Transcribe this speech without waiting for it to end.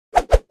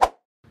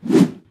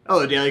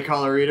Hello, Daily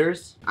Caller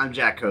readers. I'm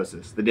Jack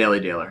Kosis, the Daily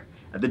Dealer.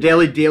 At the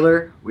Daily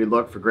Dealer, we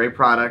look for great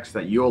products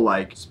that you'll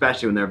like,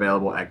 especially when they're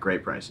available at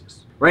great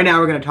prices. Right now,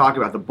 we're going to talk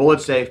about the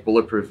BulletSafe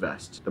Bulletproof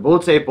Vest. The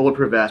BulletSafe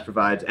Bulletproof Vest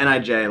provides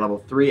NIJ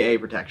Level 3A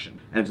protection,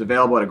 and it's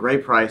available at a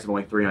great price of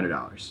only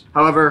 $300.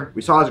 However,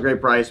 we saw it's a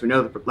great price, we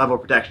know the level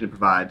of protection it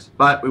provides,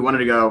 but we wanted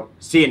to go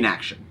see it in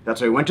action.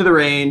 That's why we went to the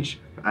range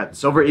at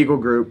Silver Eagle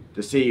Group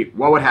to see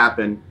what would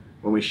happen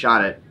when we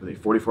shot it with a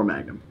 .44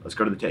 Magnum. Let's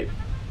go to the tape.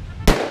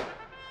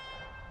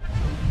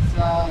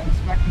 Let's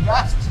inspect the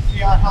vest, see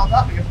how it held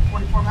up against the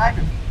 .44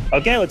 Magnum.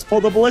 Okay, let's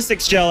pull the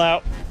ballistics gel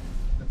out.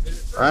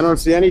 I don't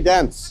see any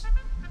dents.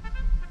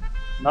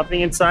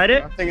 Nothing inside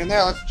it? Nothing in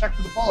there. Let's check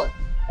for the bullet.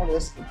 Oh,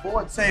 this is the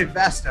BulletSafe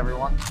vest,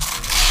 everyone.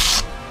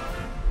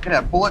 Look at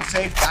that,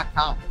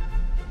 bulletsafe.com.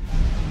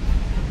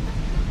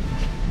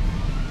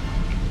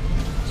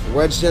 It's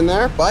wedged in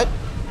there, but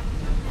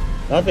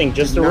Nothing,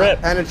 just a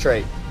rip.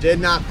 Penetrate. Did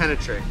not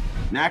penetrate.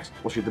 Next,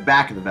 we'll shoot the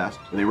back of the vest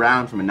with a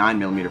round from a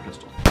 9mm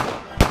pistol.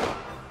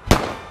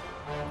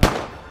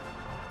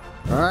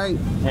 All right.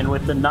 And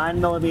with the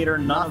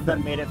 9mm, none of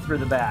them made it through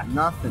the back.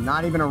 Nothing,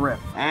 not even a rip.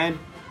 And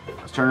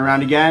let's turn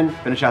around again,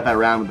 finish out that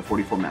round with the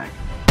 .44 Mag.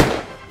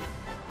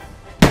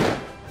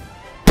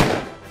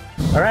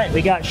 All right,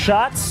 we got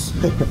shots.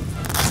 Look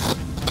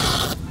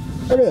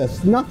at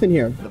this, nothing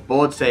here. The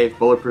BulletSafe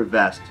Bulletproof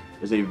Vest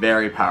is a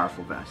very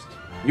powerful vest.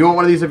 You want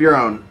one of these of your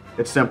own?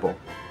 It's simple.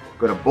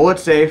 Go to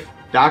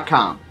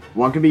bulletsafe.com.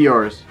 One can be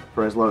yours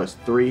for as low as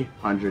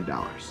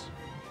 $300.